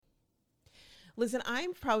Listen,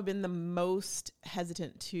 I've probably been the most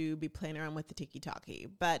hesitant to be playing around with the TikTok,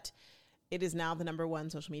 but it is now the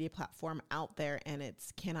 #1 social media platform out there, and it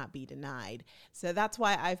cannot be denied. So that's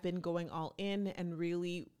why I've been going all in and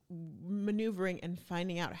really maneuvering and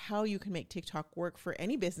finding out how you can make TikTok work for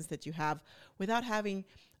any business that you have without having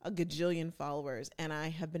a gajillion followers. And I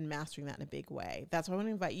have been mastering that in a big way. That's why I want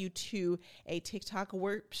to invite you to a TikTok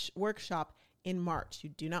workshop in March. You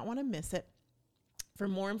do not want to miss it. For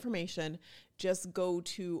more information, just go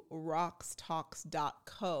to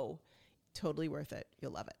rockstalks.co. Totally worth it.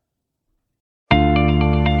 You'll love it.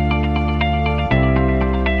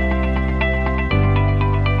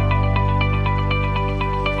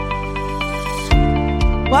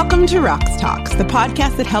 Welcome to Rocks Talks, the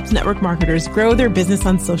podcast that helps network marketers grow their business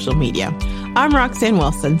on social media. I'm Roxanne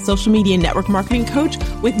Wilson, social media network marketing coach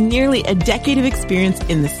with nearly a decade of experience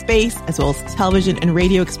in the space, as well as television and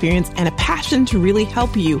radio experience, and a passion to really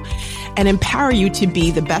help you and empower you to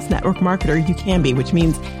be the best network marketer you can be, which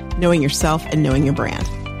means knowing yourself and knowing your brand.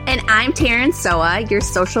 And I'm Taryn Soa, your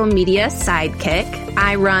social media sidekick.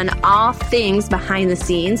 I run all things behind the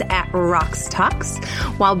scenes at Rocks Talks.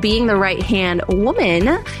 While being the right-hand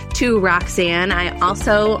woman to Roxanne, I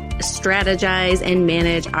also strategize and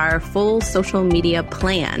manage our full social media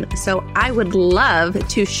plan. So I would love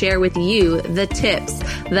to share with you the tips,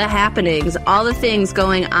 the happenings, all the things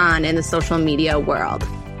going on in the social media world.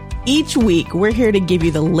 Each week, we're here to give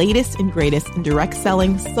you the latest and greatest in direct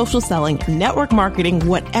selling, social selling, network marketing,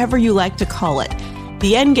 whatever you like to call it.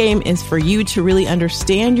 The end game is for you to really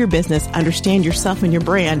understand your business, understand yourself and your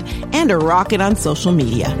brand, and to rock it on social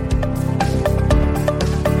media.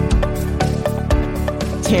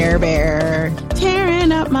 Tear Bear,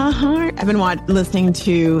 tearing up my heart. I've been listening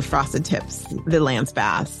to Frosted Tips, the Lance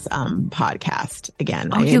Bass podcast again.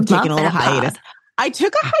 Oh, I had taken a little hiatus. I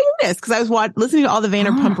took a hiatus because I was listening to all the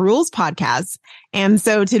Vanderpump Rules podcasts. And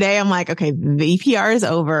so today I'm like, okay, VPR is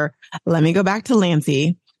over. Let me go back to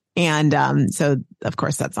Lancey. And so, of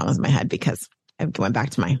course, that song was in my head because I went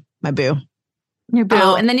back to my boo. Your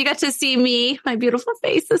boo. And then you got to see me, my beautiful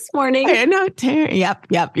face this morning. I know.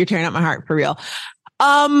 Yep. You're tearing up my heart for real.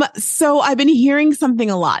 So I've been hearing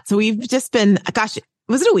something a lot. So we've just been, gosh,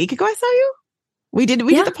 was it a week ago I saw you? We did the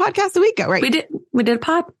podcast a week ago, right? We did a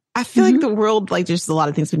pod. I feel like the world, like just a lot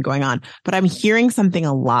of things been going on, but I'm hearing something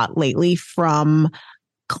a lot lately from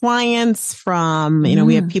clients, from,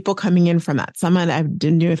 we have people coming in from that summit I've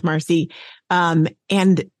been doing with Marcy. And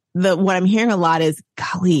what I'm hearing a lot is,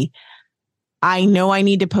 golly, I know I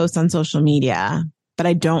need to post on social media, but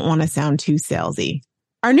I don't want to sound too salesy.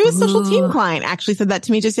 Our newest social team client actually said that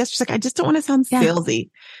to me just yesterday. She's like, I just don't want to sound salesy.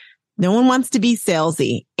 No one wants to be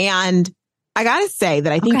salesy. And I got to say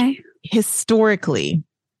that I think historically,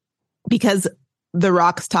 because the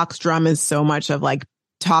Rocks Talks drum is so much of like,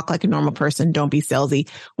 talk like a normal person, don't be salesy.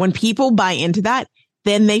 When people buy into that,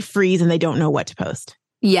 then they freeze and they don't know what to post.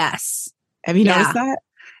 Yes. Have you noticed that?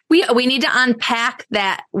 We need to unpack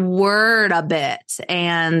that word a bit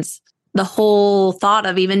and the whole thought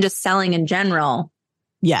of even just selling in general.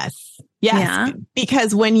 Yes. Yeah.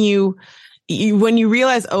 Because when you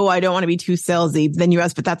realize, oh, I don't want to be too salesy, then you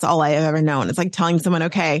ask, but that's all I have ever known. It's like telling someone,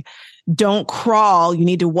 okay, don't crawl, you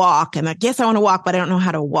need to walk. And like, yes, I want to walk, but I don't know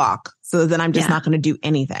how to walk. So then I'm just not going to do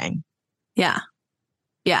anything. Yeah.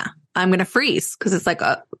 I'm going to freeze because it's like,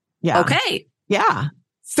 okay. Yeah.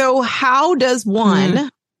 So how does one, I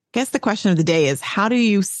guess the question of the day is, how do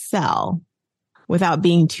you sell without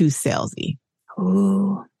being too salesy?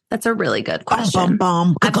 Ooh, that's a really good question. I've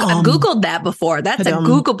Googled that before. That's a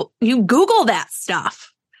Google. You Google that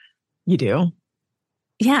stuff. You do?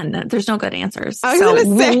 Yeah, no, there's no good answers. So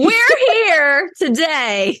we're here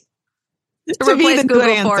today to replace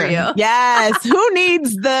Google for you. Yes. Who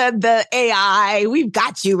needs the AI? We've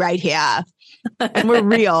got you right here. And we're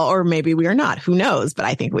real, or maybe we are not. Who knows? But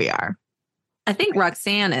I think we are. I think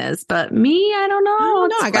Roxanne is, but me, I don't know.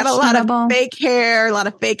 I got a lot of fake hair, a lot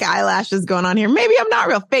of fake eyelashes going on here. Maybe I'm not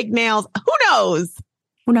real. Fake nails.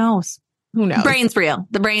 Who knows? The brain's real.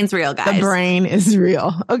 The brain's real, guys. The brain is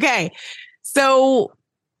real. Okay. So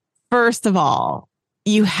first of all,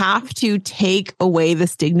 you have to take away the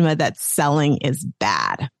stigma that selling is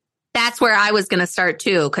bad. That's where I was going to start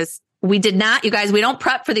too, because we did not, you guys, we don't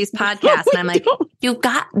prep for these podcasts. And I'm like,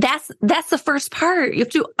 that's the first part. You have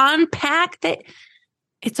to unpack that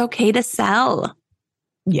it's okay to sell.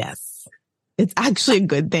 Yes. It's actually a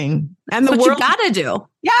good thing. And the world, you gotta do.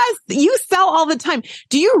 Yes. You sell all the time.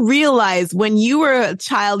 Do you realize when you were a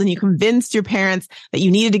child and you convinced your parents that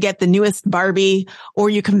you needed to get the newest Barbie,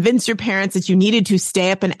 or you convinced your parents that you needed to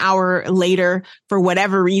stay up an hour later for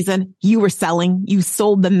whatever reason, you were selling, you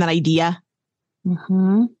sold them that idea?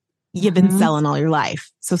 Mm-hmm. you've been selling all your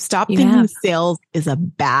life. So stop thinking sales is a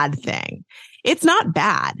bad thing. It's not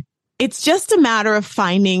bad. It's just a matter of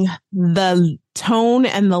finding the tone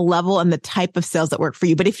and the level and the type of sales that work for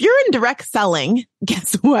you. But if you're in direct selling,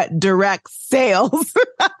 guess what? Direct sales.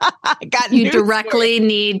 You directly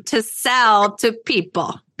need to sell to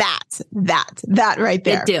people. That right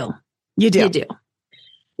there. You do.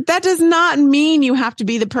 That does not mean you have to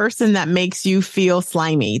be the person that makes you feel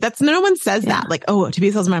slimy. No one says that. Like, oh, to be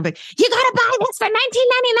a salesman, I'm like, you got to buy this for $19.99.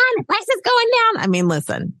 The price is going down. I mean,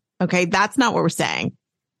 listen, okay, that's not what we're saying.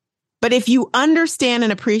 But if you understand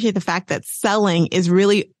and appreciate the fact that selling is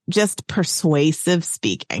really just persuasive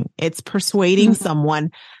speaking, it's persuading someone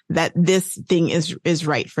that this thing is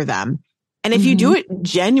right for them. And if you do it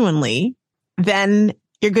genuinely, then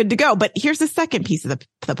you're good to go. But here's the second piece of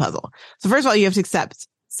the puzzle. So first of all, you have to accept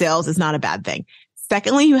sales is not a bad thing.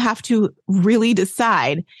 Secondly, you have to really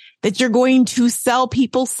decide that you're going to sell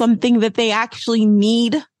people something that they actually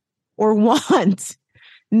need or want.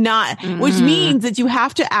 Which means that you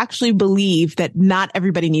have to actually believe that not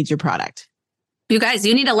everybody needs your product. You guys,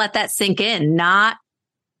 you need to let that sink in. Not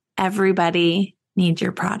everybody needs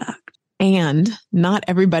your product. And not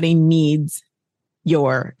everybody needs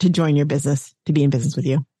to join your business, to be in business with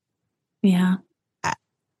you. Yeah.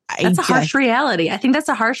 That's a harsh reality. I think that's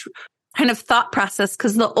a harsh kind of thought process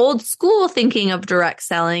because the old school thinking of direct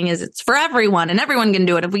selling is it's for everyone and everyone can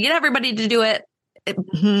do it. If we get everybody to do it,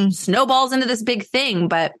 it snowballs into this big thing.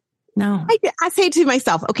 But no, I say to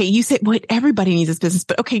myself, okay, you say, well, everybody needs this business,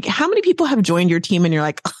 but okay, how many people have joined your team and you're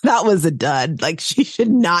like, oh, that was a dud. Like she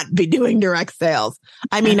should not be doing direct sales.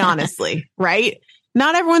 I mean, honestly, right?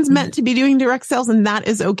 Not everyone's meant to be doing direct sales and that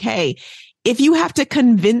is okay. If you have to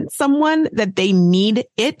convince someone that they need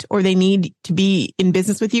it or they need to be in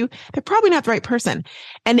business with you, they're probably not the right person.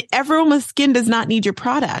 And everyone with skin does not need your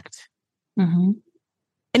product.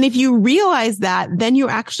 And if you realize that, then you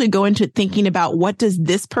actually go into thinking about what does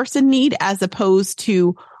this person need as opposed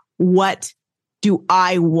to what do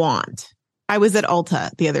I want? I was at Ulta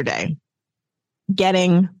the other day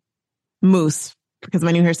getting mousse because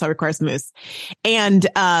my new hairstyle requires mousse. And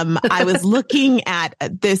I was looking at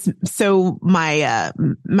this. So my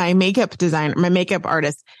makeup designer, my makeup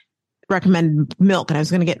artist recommended Milk, and I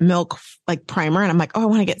was going to get Milk like primer. And I'm like, oh, I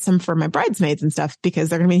want to get some for my bridesmaids and stuff because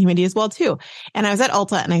they're going to be humidity as well too. And I was at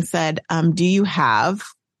Ulta and I said, do you have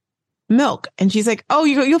Milk? And she's like, oh,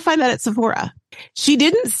 you'll find that at Sephora. She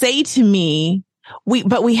didn't say to me,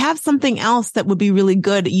 but we have something else that would be really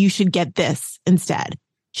good. You should get this instead.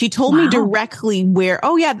 She told me directly where,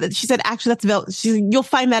 she said, actually, that's available. You'll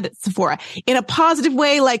find that at Sephora in a positive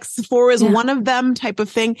way, like Sephora is one of them type of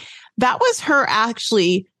thing. That was her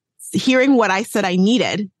actually hearing what I said I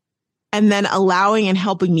needed and then allowing and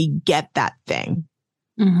helping me get that thing.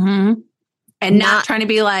 And not trying to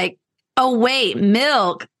be like, oh, wait,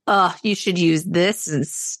 Milk. Oh, you should use this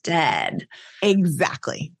instead.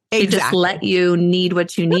 Exactly. She just let you need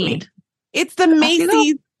what you need. It's the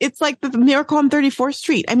Macy's. It's like the Miracle on 34th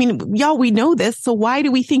Street. I mean, y'all, we know this. So why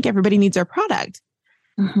do we think everybody needs our product?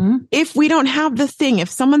 If we don't have the thing, if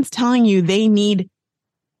someone's telling you they need,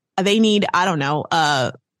 I don't know,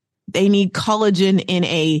 they need collagen in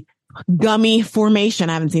a gummy formation.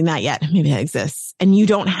 I haven't seen that yet. Maybe that exists. And you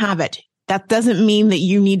don't have it. That doesn't mean that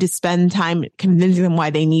you need to spend time convincing them why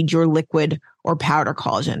they need your liquid or powder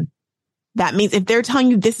collagen. That means if they're telling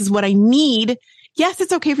you this is what I need, yes,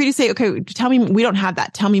 it's okay for you to say, okay, tell me, we don't have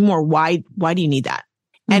that. Tell me more. Why do you need that?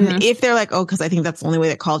 And if they're like, oh, because I think that's the only way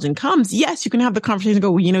that collagen comes. Yes, you can have the conversation and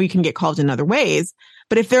go, well, you can get collagen in other ways.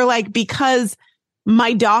 But if they're like, because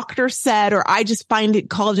my doctor said, or I just find it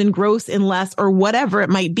collagen gross unless, or whatever it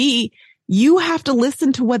might be, you have to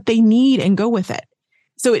listen to what they need and go with it.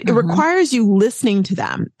 So it requires you listening to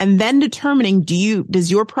them and then determining,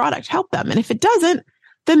 does your product help them? And if it doesn't,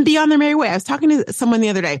 then be on their merry way. I was talking to someone the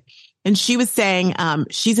other day and she was saying,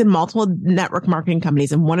 she's in multiple network marketing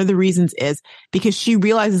companies. And one of the reasons is because she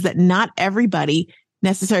realizes that not everybody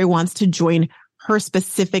necessarily wants to join her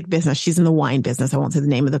specific business. She's in the wine business. I won't say the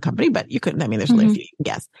name of the company, but you couldn't, there's only a few you can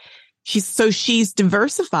guess. She's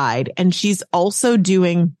diversified and she's also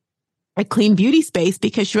doing a clean beauty space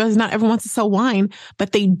because she realizes not everyone wants to sell wine,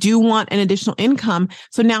 but they do want an additional income.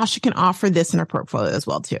 So now she can offer this in her portfolio as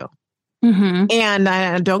well too.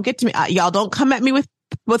 And don't get to me, y'all don't come at me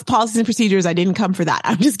with policies and procedures. I didn't come for that.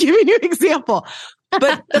 I'm just giving you an example.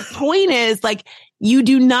 But the point is, like, you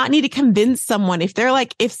do not need to convince someone. If they're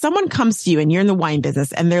like, if someone comes to you and you're in the wine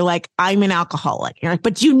business and they're like, I'm an alcoholic, you're like,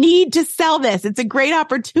 but you need to sell this. It's a great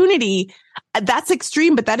opportunity. That's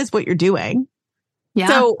extreme, but that is what you're doing. Yeah.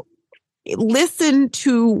 So listen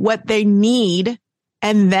to what they need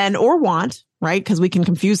and then, or want, right? Because we can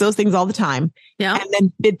confuse those things all the time. Yeah. And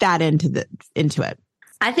then fit that into it.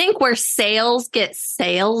 I think where sales get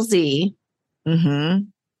salesy Mm-hmm.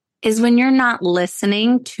 is when you're not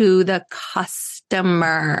listening to the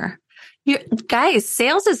customer. Guys,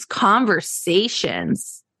 sales is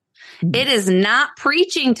conversations. It is not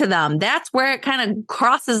preaching to them. That's where it kind of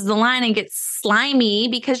crosses the line and gets slimy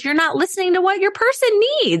because you're not listening to what your person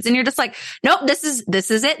needs. And you're just like, nope, this is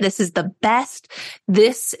it. This is the best.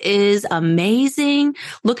 This is amazing.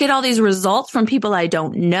 Look at all these results from people I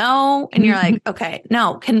don't know. And you're like, okay,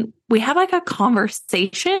 no, can we have like a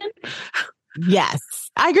conversation? Yes,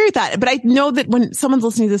 I agree with that. But I know that when someone's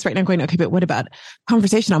listening to this right now going, okay, but what about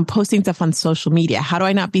conversation? I'm posting stuff on social media. How do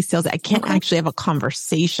I not be salesy? I can't actually have a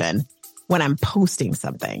conversation when I'm posting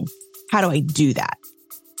something. How do I do that?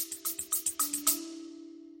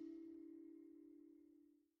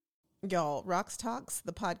 Y'all, Rocks Talks,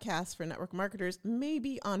 the podcast for network marketers, may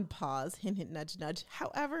be on pause. Hint, hint, nudge, nudge.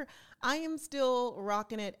 However, I am still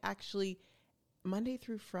rocking it actually Monday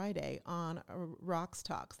through Friday on Rocks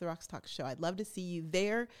Talks, the Rocks Talks show. I'd love to see you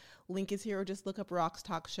there. Link is here, or just look up Rocks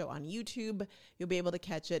Talks show on YouTube. You'll be able to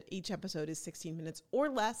catch it. Each episode is 16 minutes or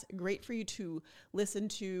less. Great for you to listen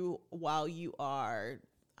to while you are,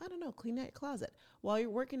 cleaning out your closet, while you're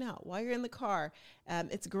working out, while you're in the car.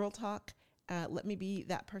 It's girl talk. Let me be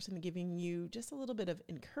that person giving you just a little bit of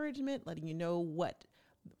encouragement, letting you know what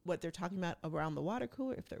they're talking about around the water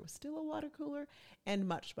cooler, if there was still a water cooler, and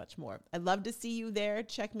much, much more. I'd love to see you there.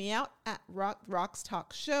 Check me out at Rocks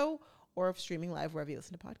Talk Show or streaming live wherever you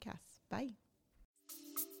listen to podcasts. Bye.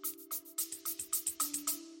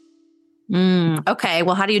 Okay.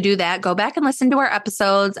 Well, how do you do that? Go back and listen to our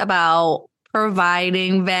episodes about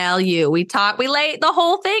providing value. We laid the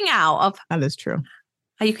whole thing out of that is true.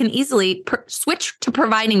 How you can easily switch to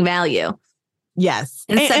providing value. Yes.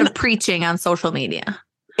 Instead of preaching on social media.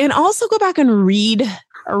 And also go back and read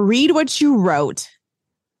what you wrote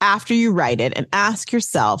after you write it and ask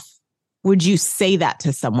yourself, would you say that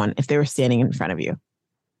to someone if they were standing in front of you?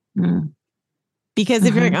 Because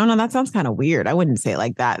if you're like, oh no, that sounds kind of weird, I wouldn't say it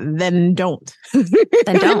like that, then don't.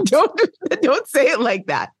 Then don't. Don't say it like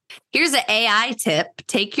that. Here's an AI tip.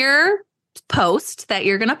 Take your post that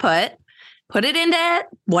you're going to put it into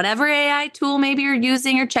whatever AI tool maybe you're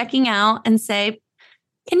using or checking out and say,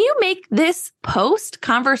 can you make this post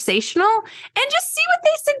conversational? And just see what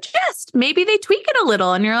they suggest. Maybe they tweak it a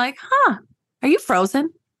little and you're like, are you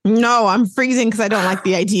frozen? No, I'm freezing because I don't like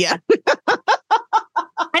the idea.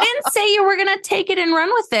 I didn't say you were going to take it and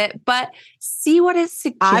run with it, but see what it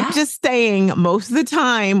suggests. I'm just saying most of the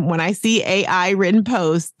time when I see AI written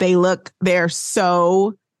posts, they're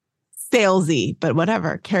so salesy, but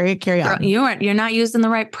whatever. Carry on. You're not using the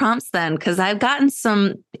right prompts then, because I've gotten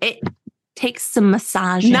it takes some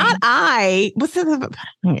massaging. Not I.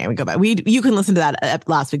 Okay, we go back. You can listen to that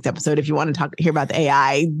last week's episode if you want to hear about the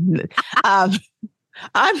AI.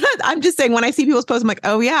 I'm just saying when I see people's posts, I'm like,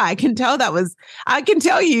 oh yeah, I can tell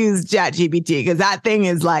you use ChatGPT because that thing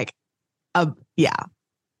is like, yeah.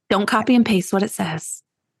 Don't copy and paste what it says.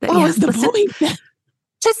 What's the point?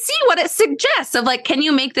 To see what it suggests of like, can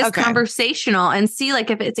you make this conversational and see like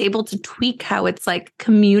if it's able to tweak how it's like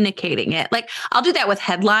communicating it. Like I'll do that with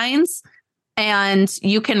headlines and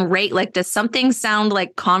you can rate, like, does something sound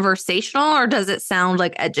like conversational or does it sound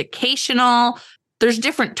like educational? There's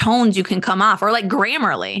different tones you can come off, or like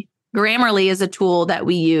Grammarly. Grammarly is a tool that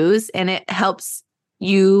we use and it helps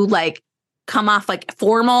you like come off like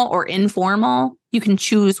formal or informal. You can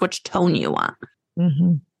choose which tone you want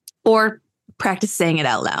or practice saying it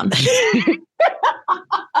out loud.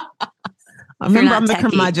 I remember I'm the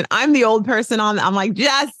curmudgeon. I'm the old person I'm like,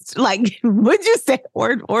 just like, would you say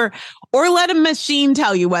or let a machine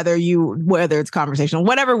tell you whether it's conversational,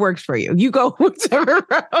 whatever works for you. You go whichever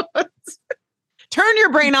route. Turn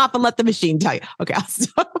your brain off and let the machine tell you. Okay, I'll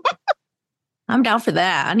stop. I'm down for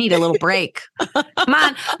that. I need a little break. Come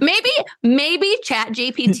on. Maybe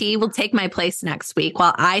ChatGPT will take my place next week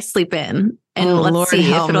while I sleep in. And let's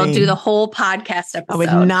see if it'll do the whole podcast episode. I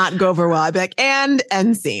would not go over well. I'd be like, and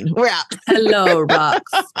end scene. We're out. Hello,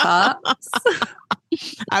 Rocks Talks.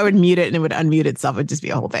 I would mute it and it would unmute itself. It'd just be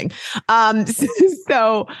a whole thing.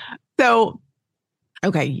 So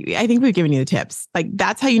okay, I think we've given you the tips. Like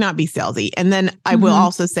that's how you not be salesy. And then I will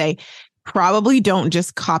also say, probably don't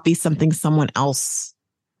just copy something someone else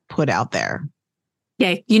put out there.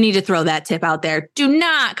 Yeah, you need to throw that tip out there. Do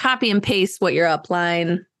not copy and paste what your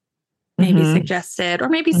upline maybe suggested, or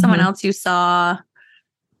maybe someone else you saw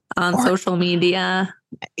on social media.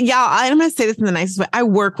 Yeah, I'm going to say this in the nicest way. I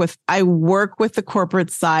work with the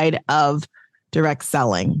corporate side of direct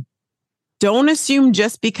selling. Don't assume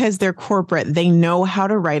just because they're corporate, they know how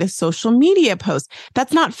to write a social media post.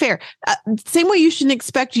 That's not fair. Same way you shouldn't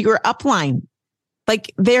expect your upline.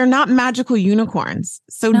 Like, they're not magical unicorns.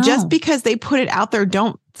 So just because they put it out there,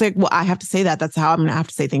 don't think, well, I have to say that. That's how I'm going to have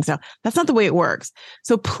to say things now. That's not the way it works.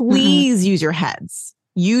 So please use your heads.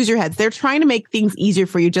 Use your heads. They're trying to make things easier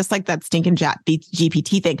for you, just like that stinking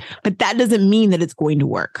GPT thing. But that doesn't mean that it's going to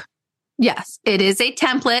work. Yes, it is a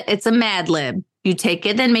template. It's a Mad Lib. You take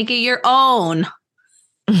it and make it your own.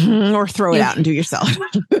 Or throw it out and do yourself.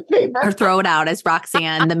 Or throw it out, as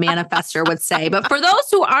Roxanne, the manifester, would say. But for those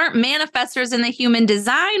who aren't manifestors in the human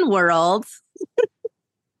design world,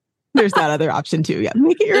 there's that other option too. Yeah,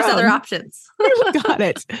 there's other options. Got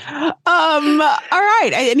it. All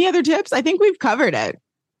right. Any other tips? I think we've covered it.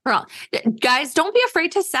 Well, guys, don't be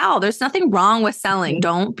afraid to sell. There's nothing wrong with selling.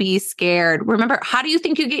 Don't be scared. Remember, how do you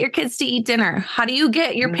think you get your kids to eat dinner? How do you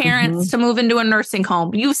get your parents to move into a nursing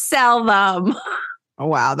home? You sell them. Oh,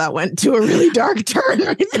 wow. That went to a really dark turn.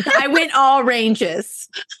 I went all ranges.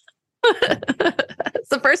 It's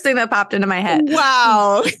the first thing that popped into my head.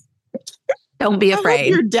 Wow. Don't be afraid.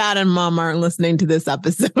 Your dad and mom aren't listening to this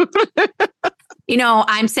episode. You know,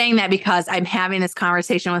 I'm saying that because I'm having this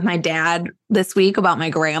conversation with my dad this week about my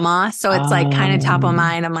grandma. So it's like kind of top of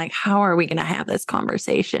mind. I'm like, how are we going to have this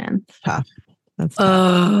conversation? Tough. That's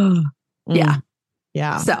tough. Yeah.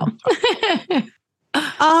 Yeah. So,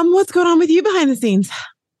 what's going on with you behind the scenes?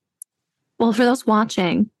 Well, for those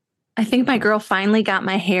watching, I think my girl finally got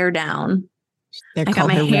my hair down. I got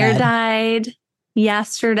my hair dyed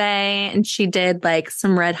yesterday, and she did like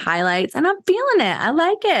some red highlights, and I'm feeling it. I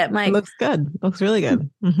like it. It looks good. Looks really good.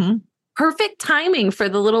 Perfect timing for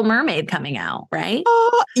The Little Mermaid coming out, right?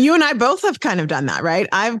 Oh, you and I both have kind of done that, right?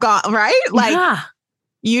 I've got, right? Like,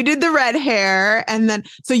 you did the red hair, and then,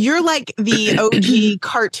 so you're like the OG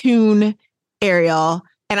cartoon Ariel,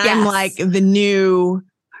 and I'm like the new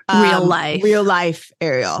real life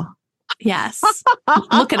Ariel. Yes.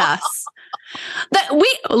 Look at us.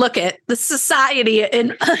 We look at the society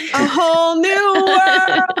in a whole new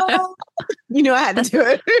world. You know, I had to do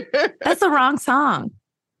it. That's the wrong song.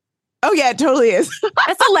 Oh, yeah, it totally is.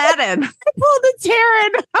 That's Aladdin. I pulled a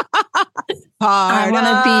Taryn. I want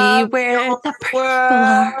to be where the people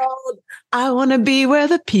are. I want to be where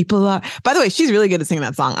the people are. By the way, she's really good at singing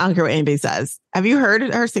that song. I don't care what anybody says. Have you heard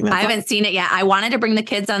her sing that song? I haven't seen it yet. I wanted to bring the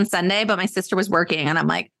kids on Sunday, but my sister was working, and I'm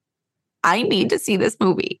like, I need to see this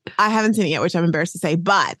movie. I haven't seen it yet, which I'm embarrassed to say,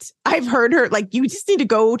 but I've heard her. Like, you just need to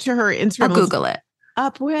go to her Instagram. I'll Google it.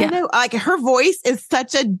 Up where like, her voice is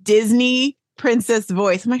such a Disney princess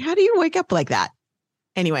voice. I'm like, how do you wake up like that?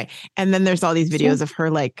 Anyway, and then there's all these videos of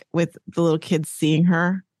her like with the little kids seeing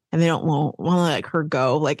her, and they don't want to let her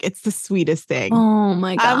go. Like, it's the sweetest thing. Oh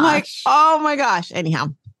my gosh. I'm like, oh my gosh. Anyhow,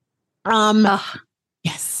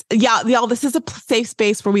 yes, yeah, y'all. This is a safe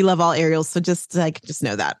space where we love all Ariels. So just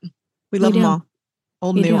know that. We love them all.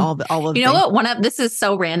 Old, new, all of you know what? This is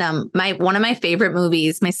so random. One of my favorite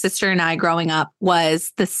movies, my sister and I growing up,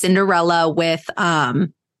 was the Cinderella with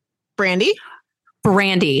Brandy.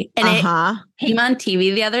 And it came on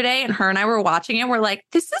TV the other day, and her and I were watching it. We're like,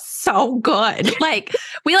 this is so good. Like,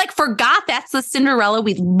 we like forgot that's the Cinderella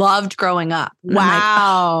we loved growing up. And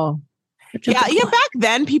wow. Like, yeah. Back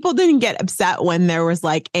then, people didn't get upset when there was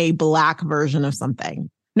like a black version of something.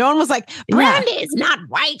 No one was like, Brandy is not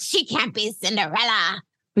white. She can't be Cinderella.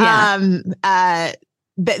 Yeah.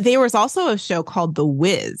 There was also a show called The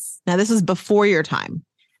Wiz. Now, this was before your time.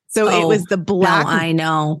 So it was the black. No, I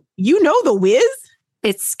know. You know The Wiz?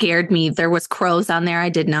 It scared me. There was crows on there I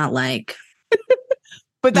did not like.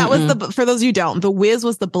 But that was for those of you who don't, The Wiz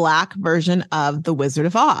was the black version of The Wizard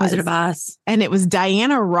of Oz. Wizard of Oz. And it was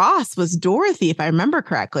Diana Ross was Dorothy, if I remember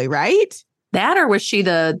correctly, right? That, or was she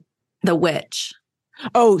the witch?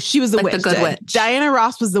 Oh, she was the witch. The good witch. Diana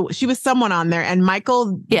Ross she was someone on there, and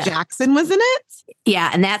Michael Jackson was in it. Yeah,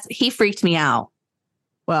 and he freaked me out.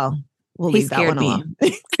 Well, we'll leave that one alone.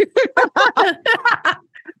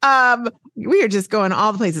 We are just going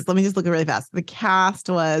all the places. Let me just look really fast. The cast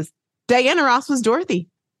was Diana Ross was Dorothy.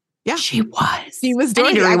 Yeah, she was. She was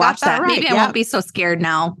Dorothy. I need to rewatch that. Right. Maybe I won't be so scared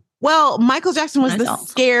now. Well, Michael Jackson was the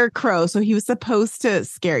scarecrow, so he was supposed to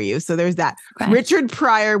scare you. So there's that. Okay. Richard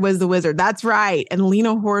Pryor was the wizard. That's right. And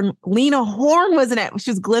Lena Horne was in it.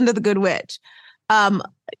 She was Glinda the Good Witch.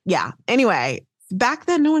 Yeah. Anyway, back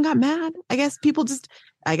then, no one got mad. I guess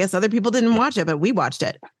other people didn't watch it, but we watched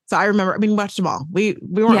it. So I remember, we watched them all. We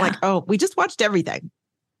weren't like, oh, we just watched everything.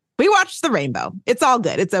 We watched the rainbow. It's all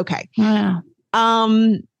good. It's okay. Yeah.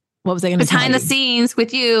 What was I going to Behind the scenes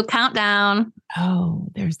with you, countdown. Oh,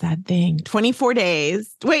 there's that thing. 24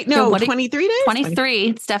 days. Wait, no, 23 days? 23.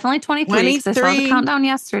 It's definitely 23 because I saw the countdown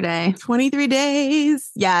yesterday. 23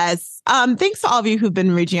 days. Yes. Thanks to all of you who've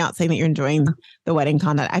been reaching out saying that you're enjoying the wedding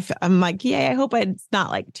content. I'm like, yay, I hope it's not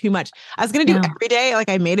like too much. I was going to do every day. Like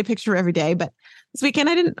I made a picture every day, but this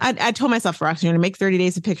weekend I told myself, Roxy, you're going to make 30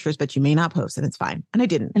 days of pictures, but you may not post and it's fine. And I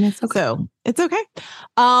didn't. And it's okay. So it's okay.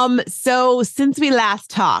 So since we last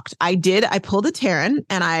talked, I pulled a Taryn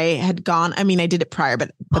and I had gone, I did it prior,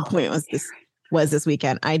 but the point was this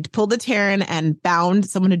weekend. I pulled a Taryn and found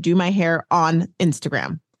someone to do my hair on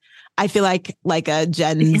Instagram. I feel like a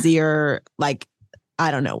Gen Zer, like,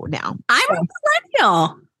 I don't know now. I'm a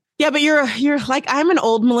millennial. Yeah, but you're like, I'm an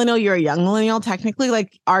old millennial. You're a young millennial. Technically,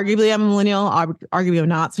 like, arguably I'm a millennial, arguably I'm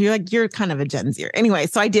not. So you're kind of a Gen Zer. Anyway,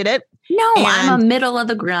 so I did it. No, I'm a middle of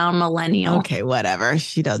the ground millennial. Okay, whatever.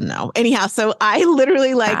 She doesn't know. Anyhow, so I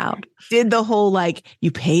literally did the whole, like,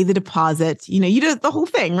 you pay the deposit, you do the whole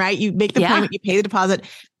thing, right? You make the appointment, you pay the deposit.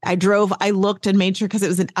 I looked and made sure because it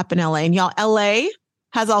was up in LA, and y'all, LA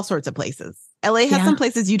has all sorts of places. LA has some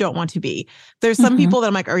places you don't want to be. There's some people that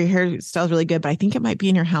I'm like, oh, your hairstyle's really good, but I think it might be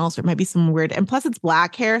in your house or it might be some weird. And plus it's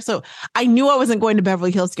black hair. So I knew I wasn't going to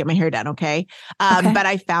Beverly Hills to get my hair done. Okay. But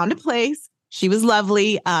I found a place. She was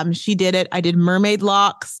lovely. She did it. I did mermaid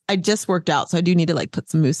locks. I just worked out. So I do need to like put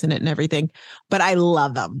some mousse in it and everything, but I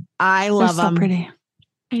love them. They're so pretty.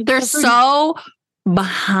 They're so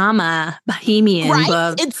Bahamian.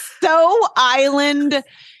 Right. It's so island.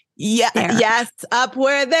 Yeah. There. Yes. Up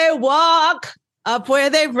where they walk, up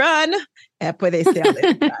where they run, up where they stand.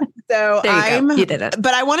 So you did it.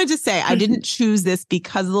 But I wanted to say I didn't choose this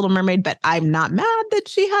because of Little Mermaid, but I'm not mad that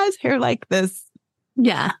she has hair like this.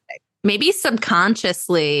 Yeah. Maybe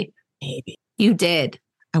subconsciously. Maybe you did.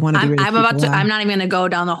 I want to be I'm not even going to go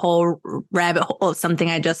down the whole rabbit hole of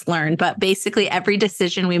something I just learned, but basically every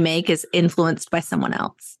decision we make is influenced by someone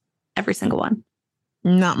else. Every single one.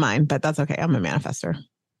 Not mine, but that's okay. I'm a manifestor.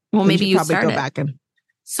 Well, maybe you started. Go back and.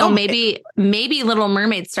 So maybe Little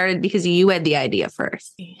Mermaid started because you had the idea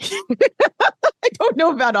first. I don't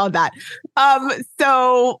know about all that.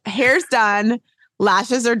 So hair's done.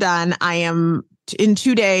 Lashes are done. I am in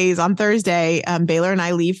 2 days on Thursday. Baylor and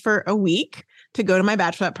I leave for a week to go to my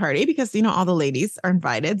bachelorette party because, all the ladies are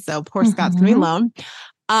invited. So poor Scott's going to be alone.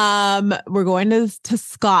 We're going to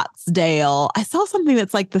Scottsdale. I saw something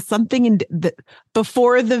that's like something in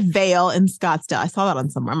before the Veil in Scottsdale. I saw that on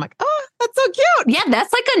somewhere. I'm like, oh, that's so cute. Yeah,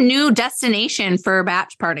 that's like a new destination for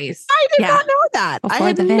batch parties. I did not know that. I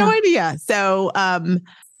had no idea. So,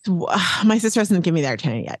 my sister hasn't given me the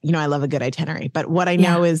itinerary yet. I love a good itinerary, but what I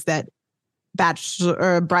know is that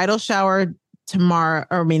bridal shower tomorrow,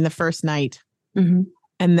 the first night. Mm-hmm.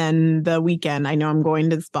 And then the weekend, I know I'm going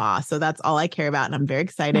to the spa. So that's all I care about. And I'm very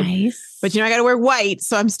excited. Nice. But, I got to wear white.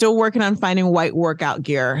 So I'm still working on finding white workout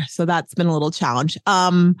gear. So that's been a little challenge.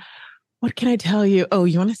 What can I tell you? Oh,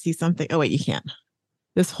 you want to see something? Oh, wait, you can't.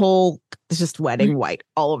 It's just wedding white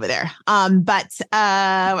all over there. But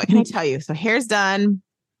what can I tell you? So hair's done.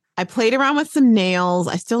 I played around with some nails.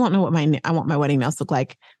 I still don't know what I want my wedding nails to look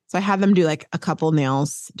like. So I had them do like a couple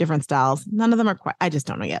nails, different styles. None of them are quite, I just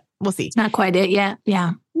don't know yet. We'll see. It's not quite it yet.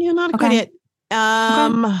 Yeah. Yeah, not quite it.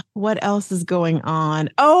 What else is going on?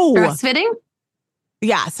 Oh, dress fitting.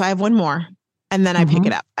 Yeah. So I have one more and then I pick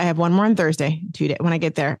it up. I have one more on Thursday, 2 days. When I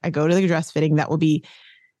get there, I go to the dress fitting. That will be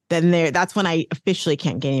that's when I officially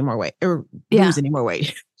can't gain any more weight or lose any more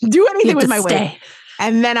weight, do anything with my weight.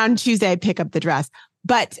 And then on Tuesday, I pick up the dress.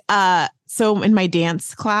 But so in my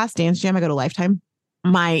dance jam, I go to Lifetime.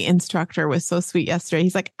 My instructor was so sweet yesterday.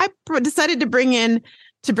 He's like, I decided to bring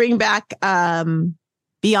back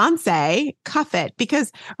Beyonce, Cuff It,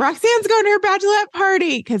 because Roxanne's going to her bachelorette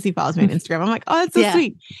party because he follows me on Instagram. I'm like, oh, that's so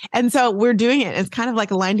sweet. And so we're doing it. It's kind of like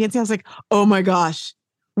a line dancing. I was like, oh my gosh,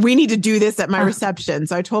 we need to do this at my reception.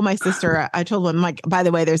 So I told my sister, I'm like, by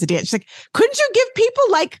the way, there's a dance. She's like, couldn't you give people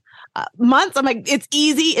like months? I'm like, it's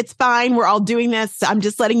easy. It's fine. We're all doing this. I'm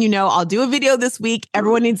just letting you know, I'll do a video this week.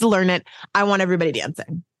 Everyone needs to learn it. I want everybody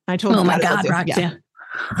dancing. I told oh my God, Roxanne.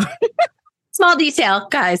 Yeah. Small detail,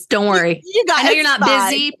 guys. Don't worry. You guys, I know you're not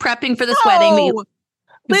busy prepping for this wedding.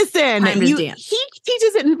 Listen, he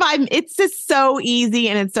teaches it in 5 minutes. It's just so easy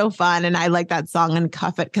and it's so fun. And I like that song and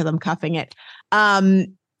Cuff It because I'm cuffing it.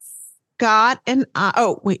 Scott and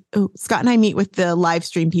I meet with the live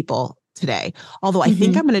stream people today. Although I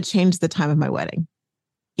think I'm going to change the time of my wedding,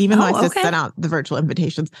 even though I just sent out the virtual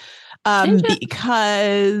invitations,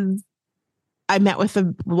 because I met with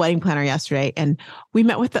the wedding planner yesterday, and we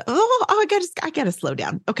met with I gotta slow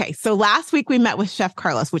down. Okay, so last week we met with Chef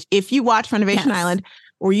Carlos, which if you watch Renovation Island,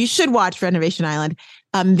 or you should watch Renovation Island,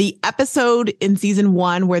 The episode in season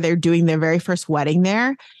 1 where they're doing their very first wedding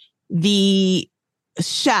there, the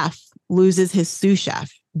chef loses his sous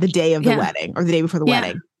chef the day of the wedding or the day before the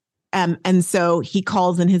wedding. And so he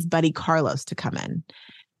calls in his buddy Carlos to come in.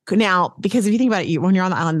 Now, because if you think about it, when you're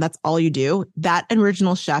on the island, that's all you do. That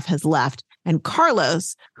original chef has left. And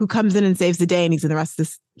Carlos, who comes in and saves the day, and he's in the rest of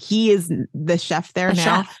this, he is the chef there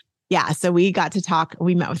now. Chef. Yeah. So we got to talk.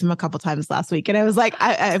 We met with him a couple times last week. And I was like,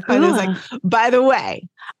 I was like, by the way,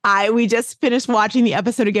 we just finished watching the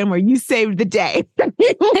episode again where you saved the day.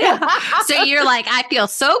 So you're like, I feel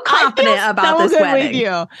so confident about this wedding. With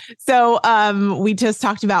you. So we just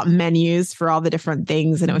talked about menus for all the different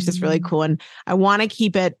things. And it was just really cool. And I want to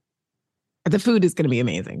keep it. The food is going to be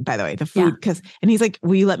amazing, by the way. The food, and he's like,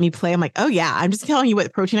 will you let me play? I'm like, oh yeah, I'm just telling you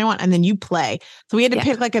what protein I want. And then you play. So we had to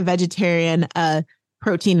pick like a vegetarian,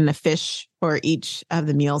 protein and a fish for each of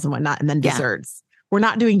the meals and whatnot. And then desserts. We're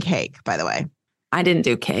not doing cake, by the way. I didn't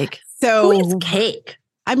do cake. So who eats cake?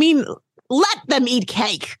 I mean, let them eat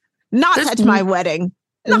cake. Not at my wedding.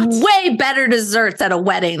 Way better desserts at a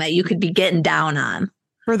wedding that you could be getting down on.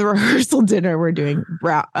 For the rehearsal dinner, we're doing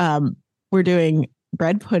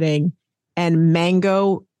bread pudding and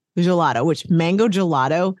mango gelato, which mango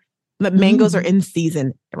gelato, but mangoes are in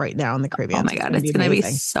season right now in the Caribbean. Oh my God, it's going to be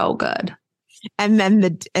so good. And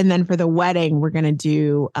then for the wedding, we're going to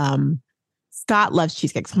do, Scott loves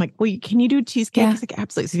cheesecake. So I'm like, well, can you do cheesecake? He's like,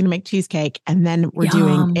 absolutely. So he's going to make cheesecake. And then we're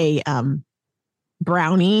doing a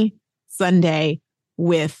brownie sundae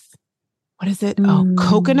with, what is it? Oh,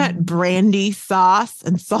 coconut brandy sauce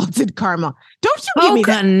and salted caramel. Don't you give me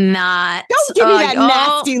that. Don't give me that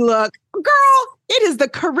nasty look. Girl, it is the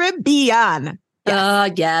Caribbean.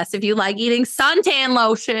 Yes. If you like eating suntan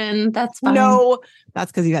lotion, that's fine. No,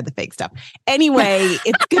 that's because you had the fake stuff. Anyway,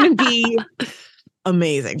 it's going to be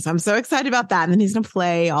amazing. So I'm so excited about that. And then he's going to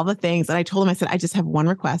play all the things. And I told him, I said, I just have one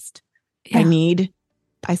request. Yeah. I need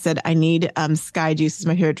Sky Juice is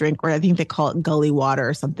my favorite drink, or I think they call it gully water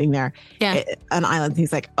or something there on islands.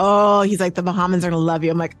 He's like, the Bahamans are going to love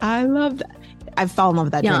you. I'm like, I love that. I've fallen in love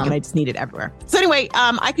with that drink and I just need it everywhere. So anyway,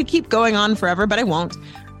 I could keep going on forever, but I won't.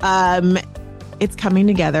 It's coming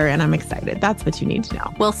together and I'm excited. That's what you need to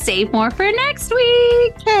know. We'll save more for next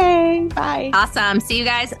week. Okay, bye. Awesome. See you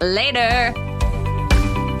guys later.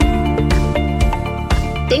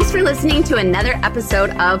 Thanks for listening to another episode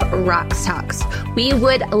of Rocks Talks. We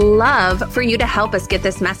would love for you to help us get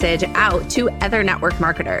this message out to other network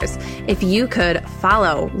marketers. If you could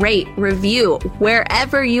follow, rate, review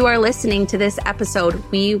wherever you are listening to this episode,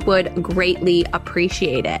 we would greatly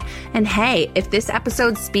appreciate it. And hey, if this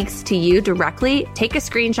episode speaks to you directly, take a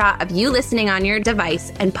screenshot of you listening on your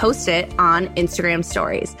device and post it on Instagram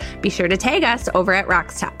stories. Be sure to tag us over at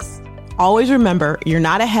Rocks Talks. Always remember, you're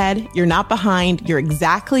not ahead, you're not behind, you're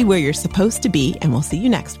exactly where you're supposed to be, and we'll see you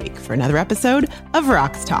next week for another episode of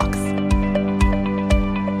Rocks Talks.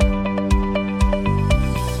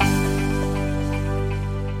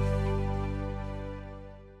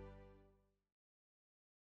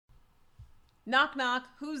 Knock, knock.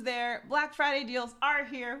 Who's there? Black Friday deals are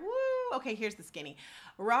here. Woo! Okay, here's the skinny.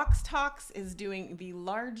 Rocks Talks is doing the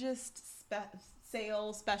largest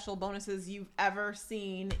sale special bonuses you've ever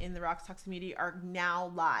seen in the Rocks Talks community are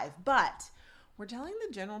now live, but we're telling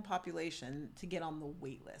the general population to get on the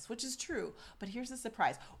wait list, which is true. But here's the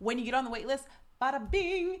surprise. When you get on the wait list, bada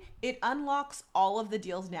bing, it unlocks all of the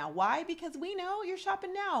deals now. Why? Because we know you're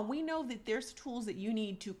shopping now. We know that there's tools that you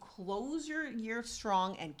need to close your year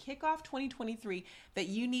strong and kick off 2023 that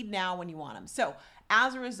you need now when you want them. So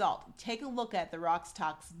as a result, take a look at the Rocks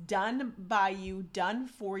Talks done by you, done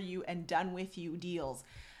for you, and done with you deals.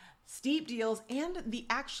 Steep deals and the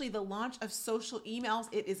launch of social emails.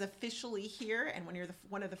 It is officially here. And when you're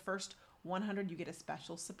one of the first 100, you get a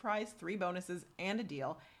special surprise, 3 bonuses and a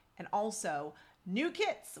deal. And also new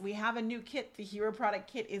kits. We have a new kit. The Hero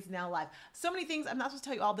Product Kit is now live. So many things. I'm not supposed to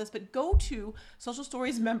tell you all this, but go to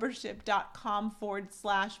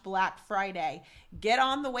socialstoriesmembership.com/Black Friday. Get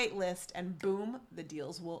on the wait list and boom, the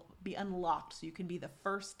deals will be unlocked so you can be the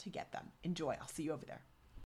first to get them. Enjoy. I'll see you over there.